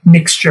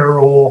mixture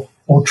or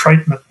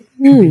treatment that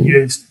can be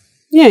used.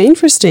 Yeah,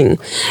 interesting.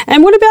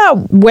 And what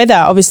about weather?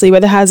 Obviously,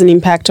 weather has an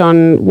impact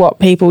on what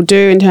people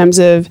do in terms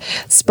of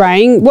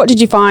spraying. What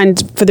did you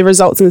find for the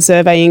results in the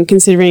survey in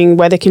considering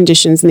weather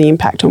conditions and the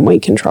impact on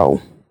weed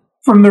control?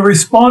 From the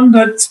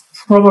respondents,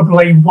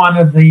 probably one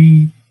of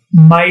the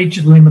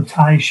major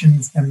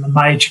limitations and the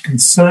major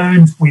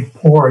concerns with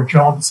poorer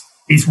jobs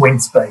is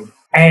wind speed,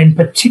 and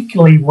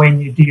particularly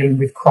when you're dealing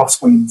with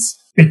crosswinds,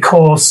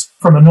 because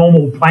from a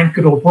normal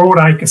blanket or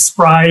broadacre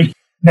spray,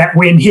 that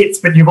wind hits,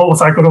 but you've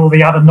also got all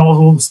the other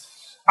nozzles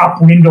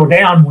upwind or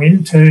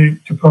downwind to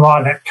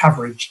provide that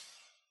coverage.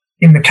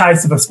 In the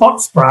case of a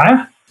spot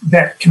sprayer,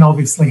 that can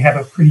obviously have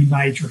a pretty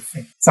major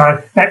effect.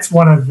 So that's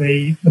one of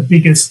the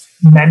biggest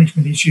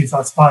management issues,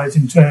 I suppose,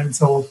 in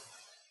terms of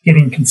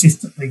getting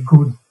consistently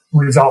good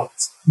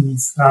results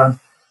is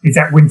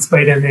that wind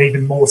speed and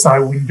even more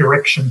so wind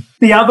direction.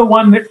 The other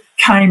one that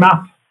came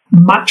up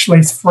much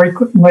less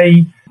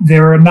frequently,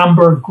 there are a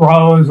number of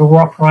growers or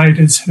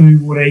operators who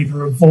would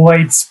either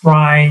avoid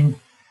spraying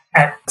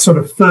at sort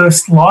of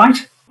first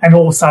light and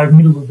also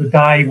middle of the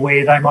day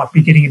where they might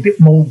be getting a bit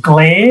more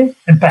glare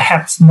and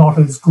perhaps not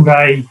as good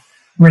a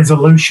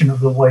resolution of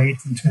the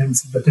weeds in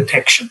terms of the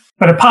detection.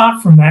 But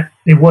apart from that,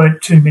 there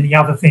weren't too many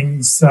other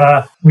things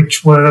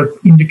which were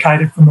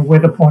indicated from a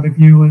weather point of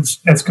view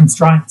as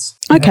constraints.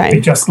 Okay.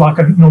 They're just like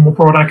a normal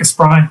broadacre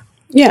spray.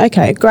 Yeah,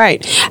 okay,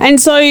 great. And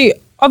so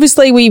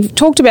obviously we've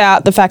talked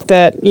about the fact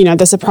that, you know,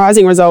 the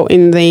surprising result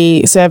in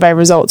the survey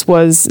results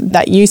was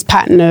that use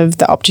pattern of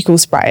the optical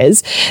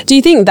sprayers. Do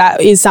you think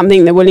that is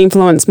something that will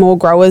influence more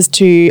growers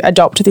to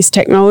adopt this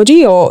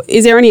technology, or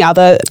is there any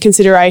other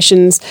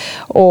considerations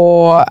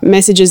or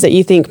messages that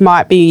you think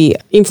might be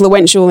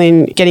influential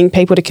in getting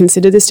people to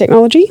consider this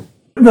technology?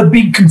 The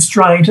big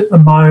constraint at the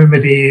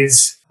moment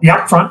is the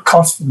upfront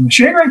cost of the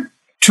machinery.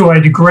 To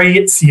a degree,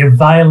 it's the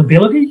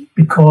availability,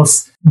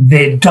 because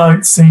there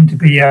don't seem to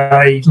be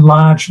a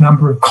large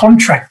number of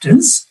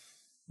contractors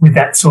with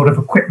that sort of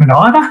equipment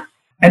either.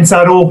 And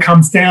so it all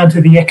comes down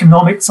to the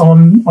economics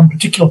on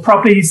particular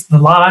properties. The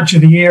larger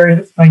the area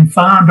that's being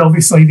farmed,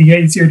 obviously the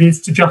easier it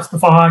is to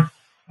justify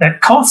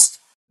that cost.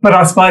 But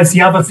I suppose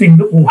the other thing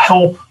that will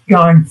help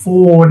going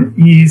forward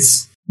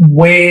is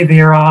where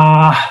there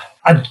are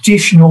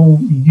additional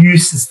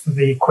uses for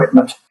the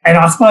equipment. And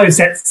I suppose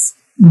that's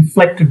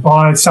reflected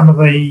by some of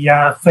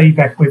the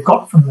feedback we've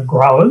got from the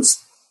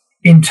growers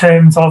in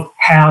terms of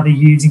how they're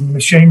using the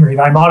machinery.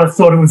 They might have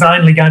thought it was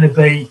only going to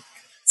be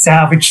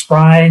salvage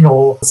spraying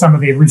or some of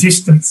their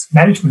resistance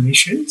management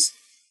issues.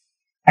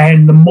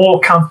 And the more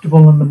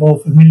comfortable and the more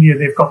familiar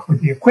they've got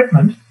with the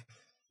equipment,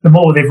 the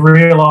more they've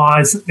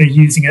realised that they're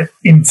using it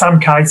in some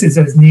cases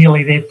as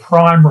nearly their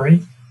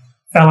primary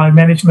fallow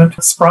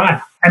management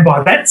sprayer. And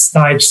by that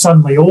stage,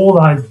 suddenly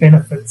all those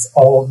benefits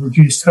of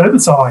reduced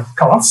herbicide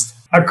cost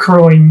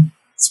accruing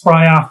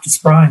spray after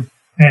spray.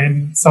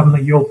 And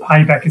suddenly your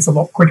payback is a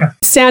lot quicker.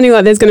 Sounding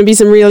like there's going to be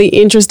some really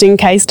interesting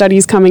case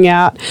studies coming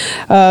out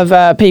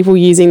of people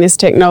using this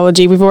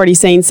technology. We've already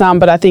seen some,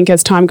 but I think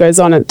as time goes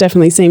on, it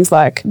definitely seems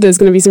like there's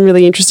going to be some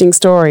really interesting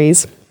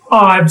stories.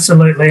 Oh,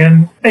 absolutely.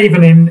 And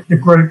even in the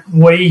group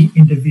we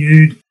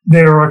interviewed,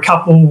 there were a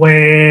couple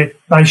where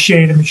they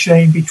shared a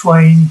machine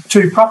between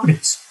two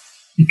properties.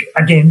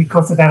 Again,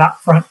 because of that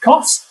upfront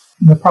cost,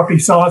 and the property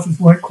sizes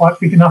weren't quite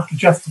big enough to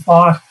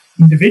justify it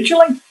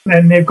individually,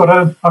 and they've got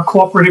a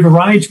cooperative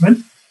arrangement,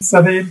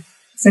 so they're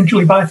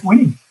essentially both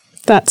winning.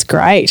 That's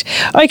great.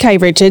 Okay,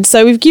 Richard,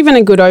 so we've given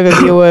a good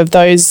overview of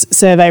those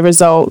survey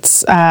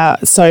results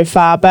so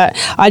far, but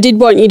I did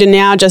want you to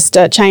now just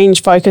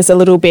change focus a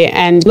little bit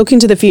and look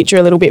into the future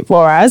a little bit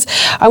for us.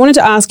 I wanted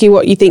to ask you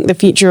what you think the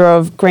future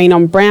of green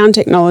on brown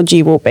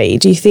technology will be.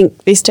 Do you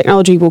think this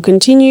technology will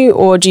continue,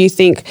 or do you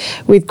think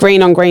with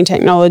green on green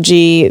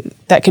technology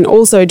that can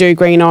also do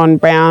green on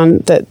brown,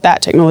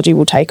 that technology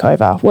will take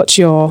over? What's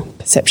your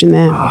perception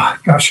there? Oh,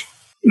 gosh.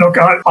 Look,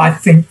 I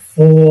think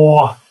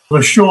for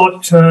the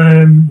short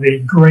term, the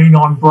green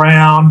on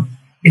brown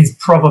is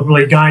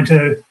probably going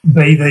to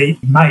be the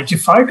major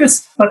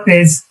focus, but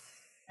there's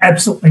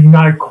absolutely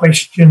no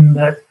question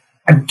that,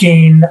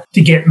 again,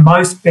 to get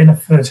most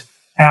benefit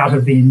out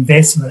of the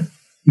investment,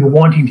 you're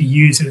wanting to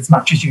use it as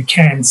much as you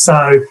can.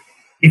 So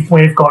if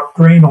we've got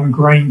green on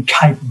green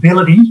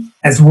capability,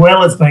 as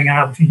well as being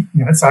able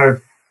to, so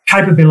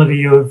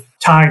capability of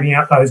targeting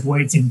out those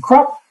weeds in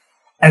crop,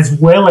 as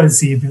well as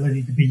the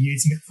ability to be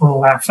using it for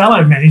all our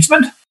fallow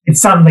management, it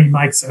suddenly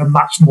makes it a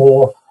much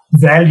more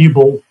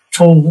valuable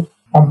tool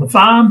on the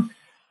farm,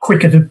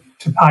 quicker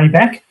to pay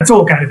back. It's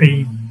all going to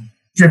be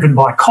driven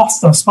by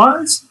cost, I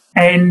suppose.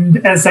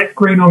 And as that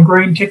green on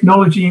green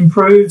technology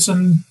improves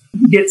and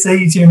gets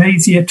easier and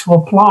easier to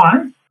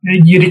apply,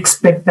 you'd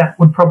expect that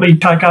would probably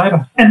take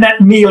over. And that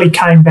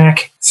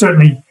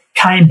certainly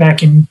came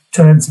back in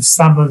terms of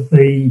some of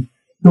the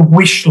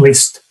wish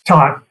list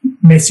type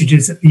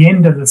messages at the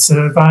end of the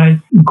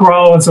survey.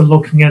 Growers are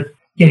looking at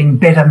getting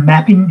better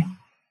mapping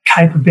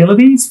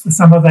capabilities for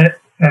some of that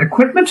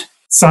equipment,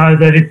 so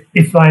that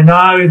if they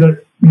know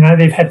that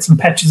they've had some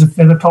patches of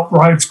feathertop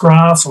Rhodes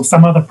grass or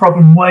some other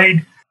problem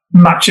weed,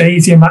 much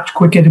easier, much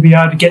quicker to be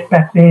able to get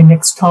back there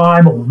next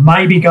time, or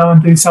maybe go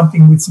and do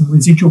something with some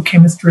residual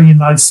chemistry in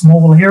those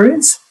small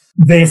areas.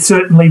 They're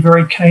certainly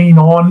very keen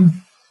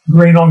on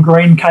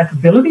green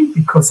capability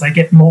because they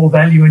get more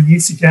value and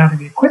usage out of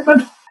the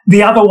equipment.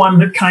 The other one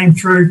that came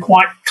through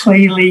quite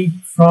clearly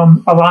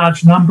from a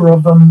large number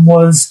of them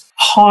was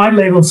high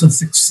levels of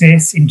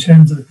success in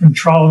terms of the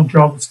control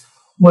jobs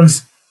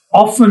was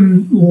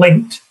often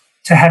linked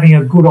to having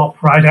a good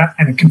operator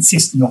and a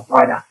consistent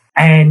operator.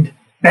 And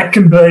that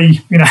can be,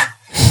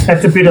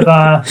 that's a bit of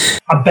a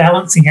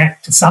balancing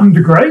act to some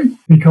degree,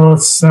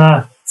 because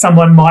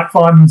someone might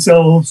find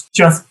themselves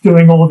just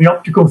doing all the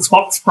optical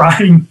spot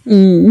spraying,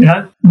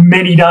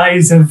 many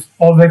days of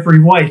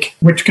every week,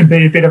 which can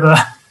be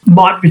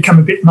might become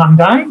a bit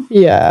mundane.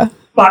 Yeah.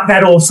 But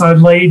that also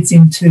leads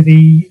into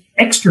the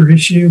extra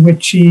issue,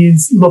 which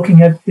is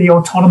looking at the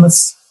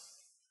autonomous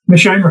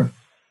machinery.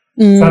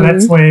 So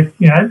that's where,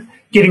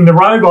 getting the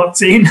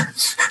robots in,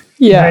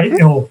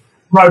 or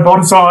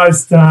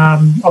robotised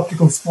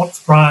optical spot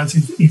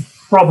sprayers is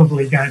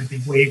probably going to be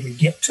where we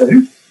get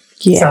to.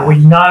 Yeah. So we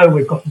know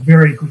we've got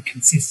very good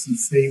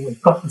consistency,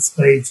 we've got the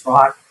speeds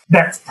right.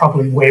 That's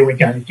probably where we're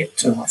going to get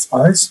to, I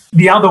suppose.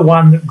 The other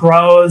one that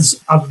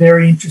growers are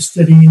very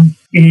interested in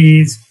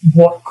is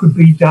what could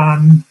be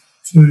done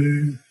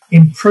to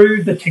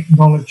improve the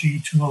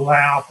technology to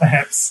allow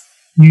perhaps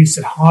use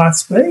at higher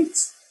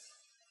speeds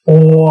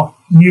or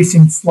use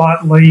in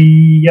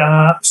slightly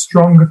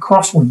stronger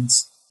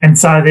crosswinds. And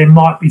so there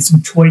might be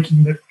some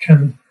tweaking that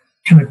can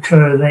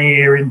occur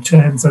there in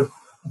terms of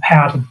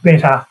how to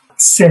better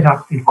set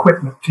up the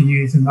equipment to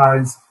use in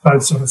those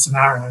sort of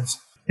scenarios.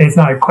 There's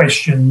no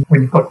question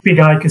when you've got big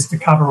acres to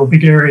cover or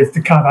big areas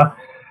to cover,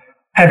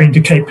 having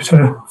to keep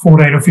to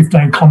 14 or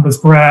 15 kilometres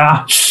per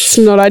hour. It's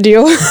not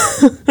ideal.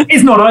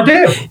 It's not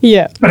ideal.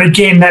 Yeah. But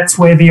again, that's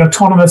where the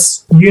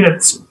autonomous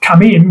units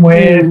come in,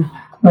 where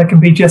they can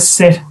be just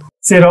set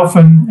off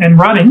and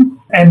running,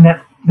 and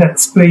that that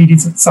speed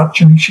isn't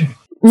such an issue.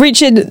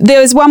 Richard,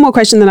 there was one more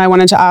question that I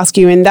wanted to ask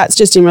you, and that's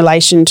just in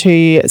relation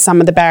to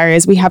some of the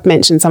barriers. We have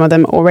mentioned some of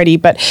them already,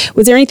 but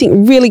was there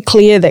anything really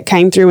clear that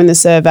came through in the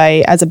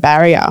survey as a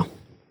barrier?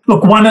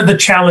 Look, one of the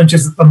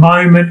challenges at the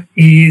moment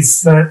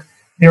is that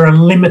there are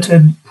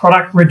limited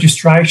product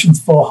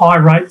registrations for high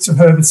rates of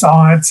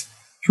herbicides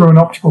through an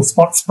optical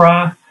spot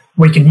sprayer.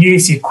 We can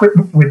use the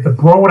equipment with the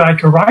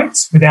broadacre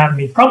rates without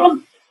any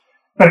problem,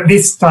 but at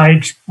this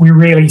stage, we're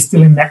really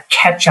still in that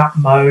catch-up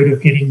mode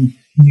of getting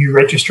new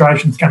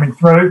registrations coming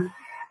through.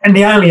 And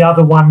the only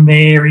other one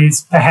there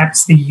is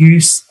perhaps the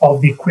use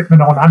of the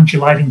equipment on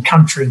undulating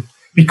country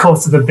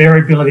because of the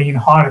variability in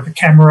height of the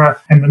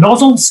camera and the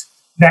nozzles.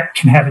 That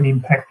can have an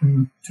impact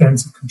in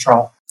terms of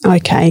control.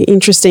 Okay,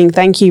 interesting.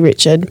 Thank you,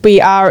 Richard. We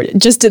are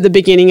just at the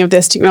beginning of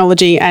this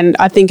technology, and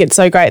I think it's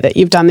so great that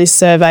you've done this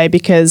survey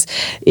because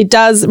it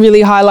does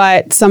really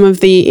highlight some of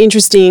the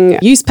interesting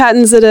use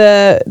patterns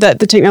that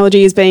the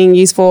technology is being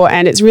used for,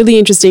 and it's really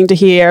interesting to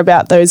hear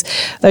about those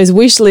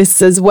wish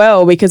lists as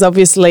well, because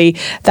obviously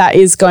that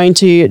is going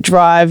to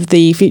drive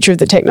the future of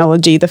the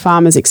technology, the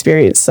farmer's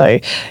experience. So,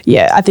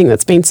 yeah, I think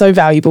that's been so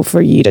valuable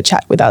for you to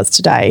chat with us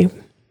today.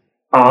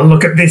 Oh,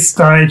 look, at this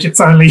stage, it's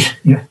only...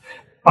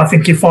 I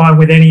think you find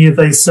with any of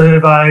these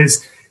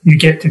surveys, you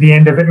get to the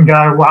end of it and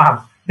go,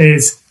 wow,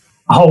 there's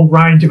a whole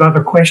range of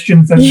other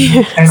questions and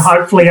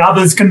hopefully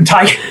others can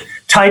take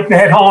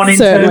that on in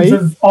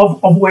terms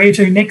of where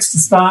to next to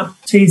start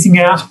teasing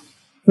out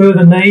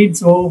further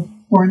needs or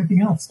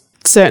anything else.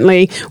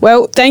 Certainly.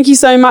 Well, thank you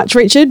so much,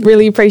 Richard.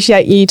 Really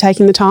appreciate you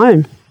taking the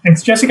time.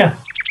 Thanks, Jessica.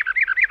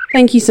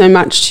 Thank you so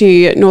much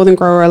to Northern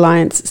Grower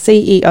Alliance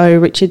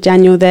CEO Richard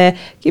Daniel there,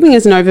 giving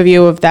us an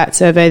overview of that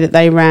survey that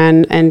they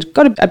ran and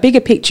got a bigger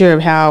picture of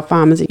how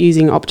farmers are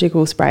using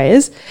optical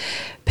sprayers.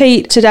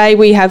 Pete, today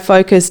we have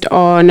focused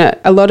on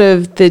a lot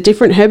of the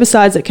different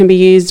herbicides that can be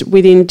used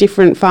within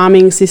different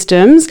farming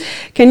systems.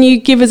 Can you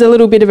give us a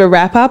little bit of a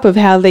wrap-up of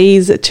how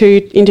these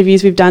two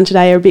interviews we've done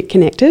today are a bit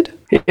connected?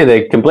 Yeah,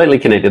 they're completely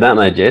connected, aren't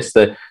they, Jess?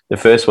 The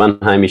first one,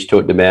 Hamish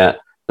talked about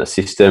the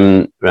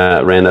system,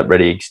 Roundup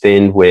Ready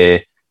Extend,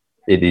 where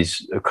it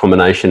is a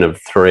combination of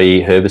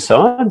 3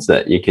 herbicides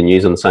that you can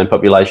use on the same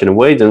population of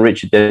weeds. And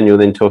Richard Daniel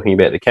then talking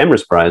about the camera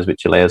sprayers,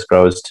 which allows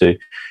growers to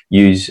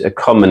use a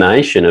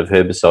combination of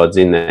herbicides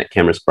in that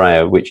camera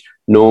sprayer, which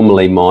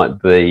normally might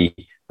be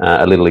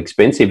a little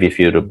expensive if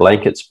you were to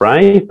blanket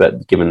spray.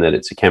 But given that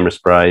it's a camera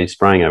spray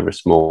spraying over a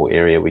small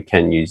area, we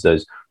can use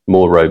those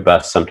more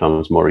robust,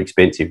 sometimes more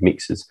expensive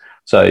mixes.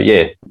 So,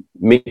 yeah,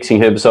 mixing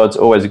herbicides,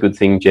 always a good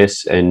thing,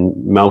 Jess, and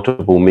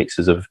multiple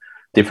mixes of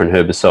different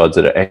herbicides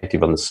that are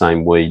active on the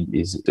same weed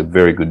is a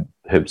very good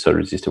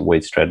herbicide-resistant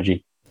weed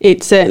strategy.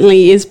 It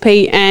certainly is,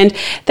 Pete. And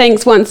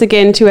thanks once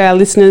again to our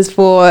listeners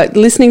for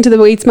listening to the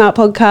Weed Smart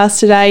podcast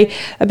today.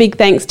 A big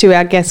thanks to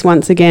our guest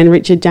once again,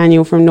 Richard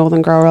Daniel from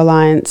Northern Grower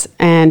Alliance,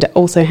 and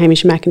also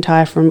Hamish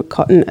McIntyre from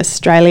Cotton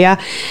Australia.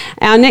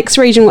 Our next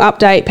regional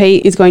update,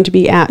 Pete, is going to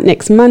be out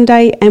next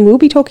Monday, and we'll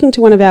be talking to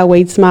one of our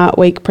Weed Smart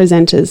Week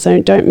presenters,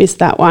 so don't miss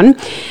that one.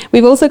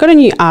 We've also got a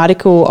new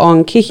article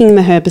on kicking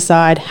the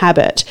herbicide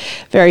habit.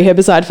 Very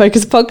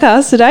herbicide-focused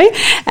podcast today.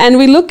 And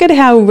we look at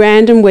how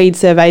random weed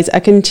surveys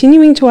are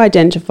continuing to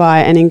identify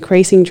an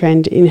increasing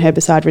trend in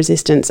herbicide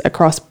resistance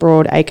across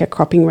broadacre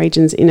cropping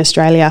regions in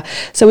Australia.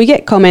 So we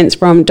get comments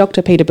from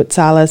Dr. Peter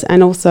Boutsalis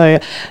and also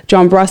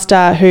John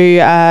Broster, who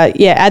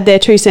add their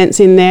 2 cents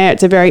in there.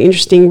 It's a very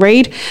interesting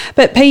read.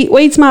 But Pete,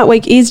 Weed Smart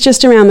Week is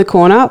just around the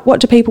corner.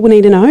 What do people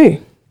need to know?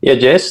 Yeah,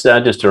 Jess,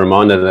 just a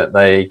reminder that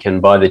they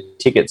can buy the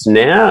tickets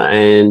now,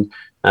 and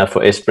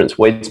for Esperance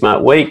Weed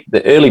Smart Week,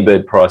 the early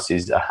bird price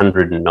is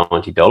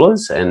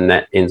 $190, and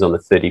that ends on the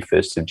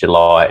 31st of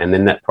July, and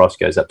then that price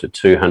goes up to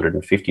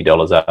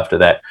 $250 after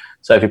that.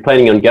 So if you're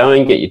planning on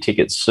going, get your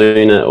tickets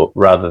sooner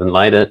rather than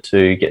later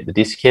to get the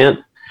discount.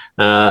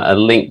 A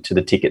link to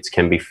the tickets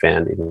can be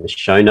found in the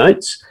show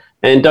notes.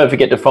 And don't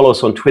forget to follow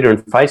us on Twitter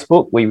and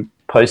Facebook. We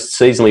post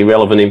seasonally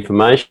relevant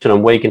information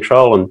on weed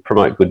control and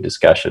promote good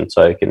discussion.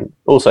 So you can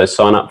also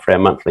sign up for our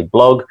monthly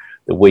blog,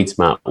 the Weed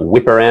Smart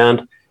Whip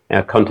Around.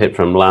 Our content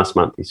from last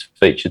month is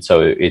featured, so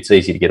it's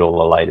easy to get all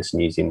the latest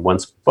news in one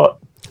spot.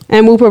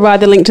 And we'll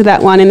provide the link to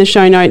that one in the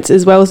show notes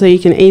as well, so you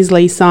can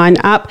easily sign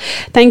up.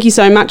 Thank you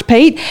so much,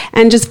 Pete.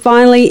 And just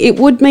finally, it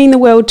would mean the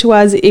world to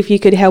us if you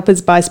could help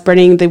us by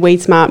spreading the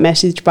Weed Smart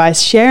message by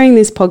sharing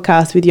this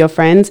podcast with your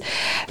friends.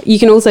 You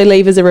can also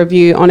leave us a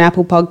review on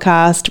Apple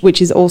Podcast,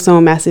 which is also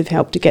a massive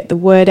help to get the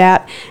word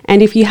out.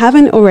 And if you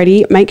haven't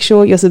already, make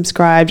sure you're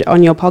subscribed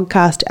on your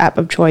podcast app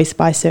of choice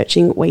by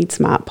searching Weed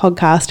Smart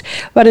Podcast.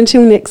 But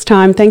until next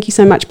time, thank you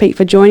so much, Pete,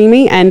 for joining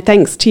me. And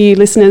thanks to you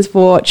listeners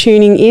for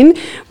tuning in.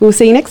 We'll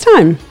see you next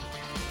time.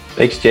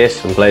 Thanks,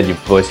 Jess. I'm glad your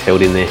voice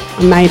held in there.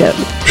 I made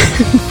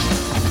it.